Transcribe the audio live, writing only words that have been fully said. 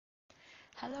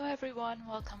Hello everyone,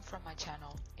 welcome from my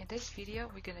channel. In this video,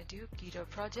 we're gonna do guitar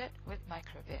project with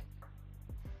Microbit.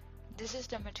 This is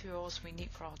the materials we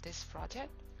need for this project.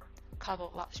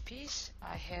 Cardboard large piece.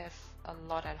 I have a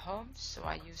lot at home, so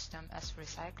I use them as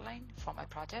recycling for my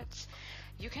projects.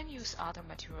 You can use other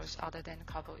materials other than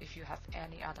cardboard if you have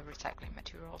any other recycling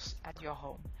materials at your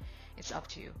home. It's up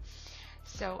to you.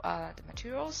 So the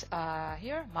materials are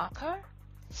here: marker,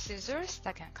 scissors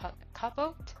that can cut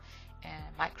cardboard,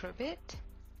 and Microbit,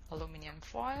 aluminum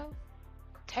foil,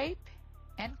 tape,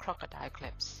 and crocodile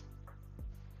clips.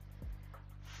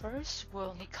 First,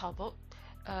 we'll need cardboard.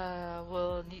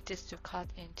 We'll need this to cut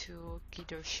into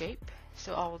guitar shape.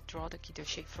 So I will draw the guitar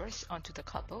shape first onto the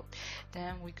cardboard.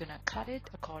 Then we're gonna cut it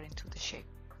according to the shape.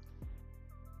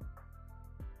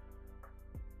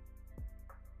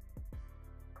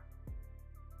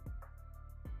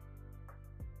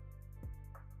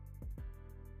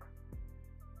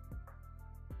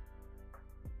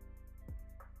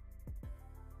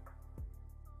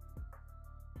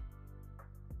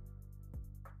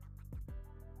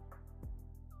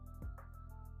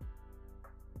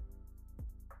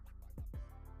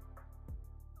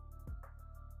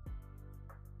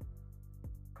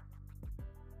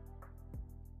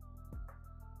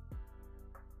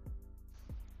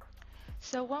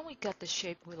 So when we get the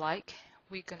shape we like,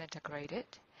 we're gonna decorate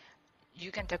it.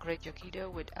 You can decorate your guitar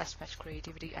with as much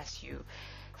creativity as you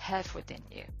have within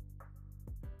you.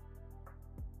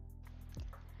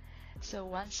 So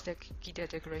once the guitar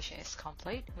decoration is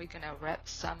complete, we're gonna wrap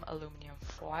some aluminum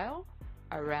foil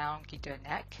around guitar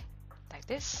neck, like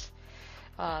this.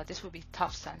 This will be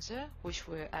top sensor, which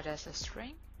will act as a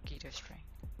string, guitar string.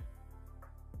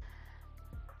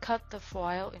 Cut the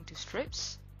foil into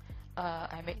strips.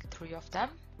 I make 3 of them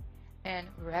and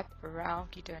wrap around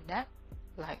guitar neck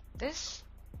like this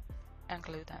and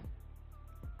glue them.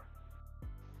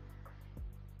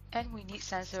 And we need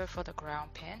sensor for the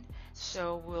ground pin,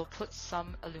 so we'll put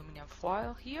some aluminum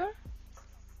foil here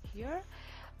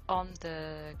on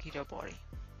the guitar body.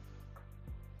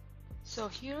 So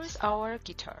here's our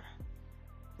guitar.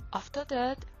 After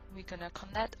that, we're gonna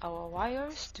connect our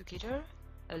wires to guitar,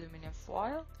 aluminum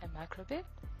foil, and Microbit.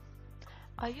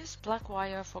 I use black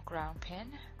wire for ground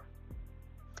pin.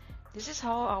 This is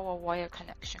how our wire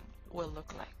connection will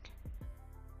look like.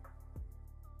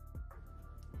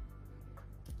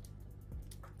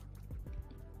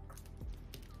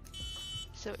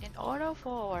 So in order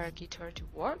for our guitar to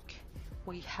work,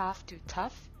 we have to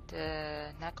tough the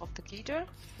neck of the guitar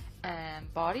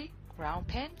and body, ground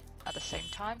pin at the same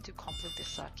time to complete the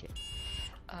circuit.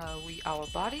 Our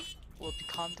body will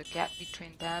become the gap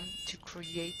between them to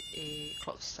create a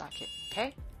closed circuit.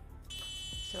 Okay,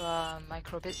 so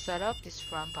Microbit setup is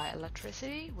run by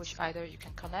electricity, which either you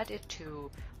can connect it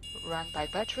to run by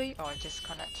battery or just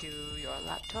connect to your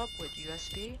laptop with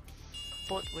USB.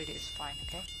 Both ways is fine.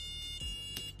 Okay,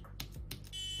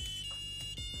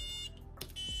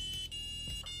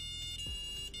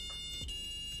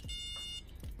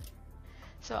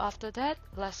 so after that,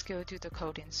 let's go to the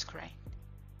coding screen.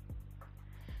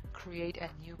 Create a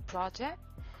new project.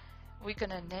 We're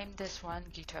gonna name this one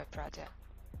guitar project.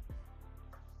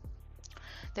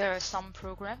 There are some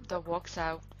program that works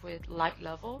out with light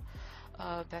level,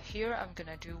 but here I'm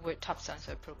gonna do with top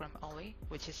sensor program only,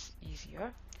 which is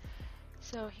easier.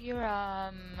 So here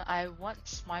I want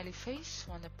smiley face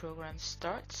when the program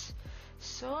starts,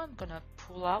 so I'm gonna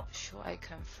pull out show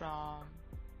icon from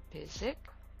basic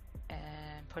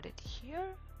and put it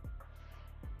here,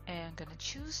 and I'm gonna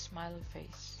choose smiley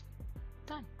face.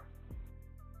 Done.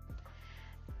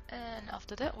 And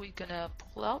after that, we're gonna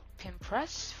pull out pin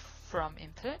press from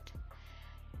input,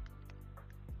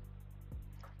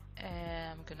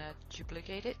 and I'm gonna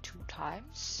duplicate it 2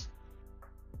 times.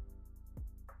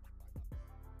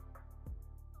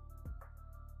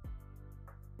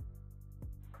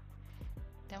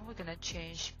 Then we're gonna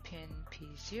change pin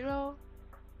P0,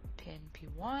 pin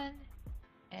P1,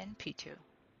 and P2.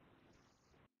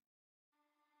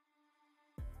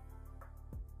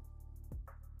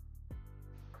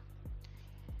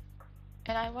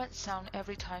 And I want sound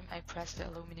every time I press the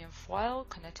aluminum foil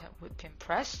connected with pin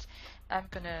pressed. I'm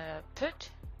gonna put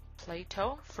play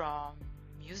tone from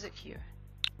music here.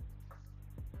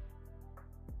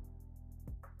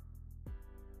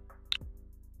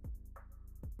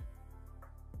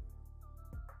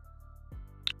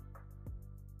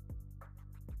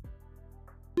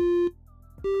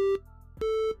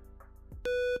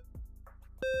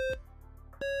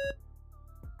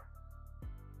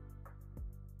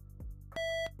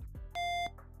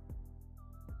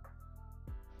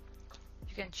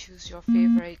 You can choose your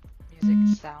favorite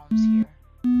music sounds here.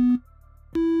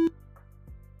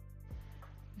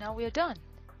 now we are done.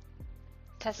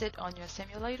 Test it on your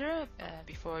simulator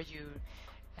before you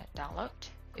download.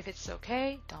 If it's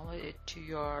okay, download it to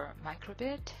your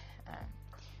Microbit.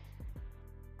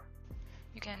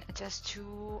 You can adjust to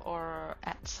or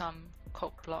add some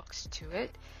code blocks to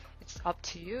it. It's up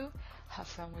to you. Have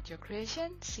fun with your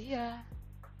creation. See ya!